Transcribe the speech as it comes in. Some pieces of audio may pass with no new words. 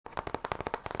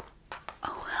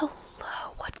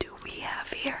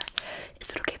Is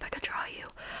it okay if I could draw you?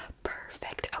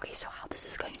 Perfect. Okay, so how this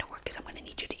is going to work is I'm going to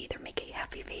need you to either make a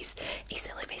happy face, a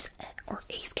silly face, or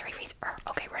a scary face.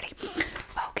 Okay, ready?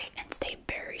 Okay, and stay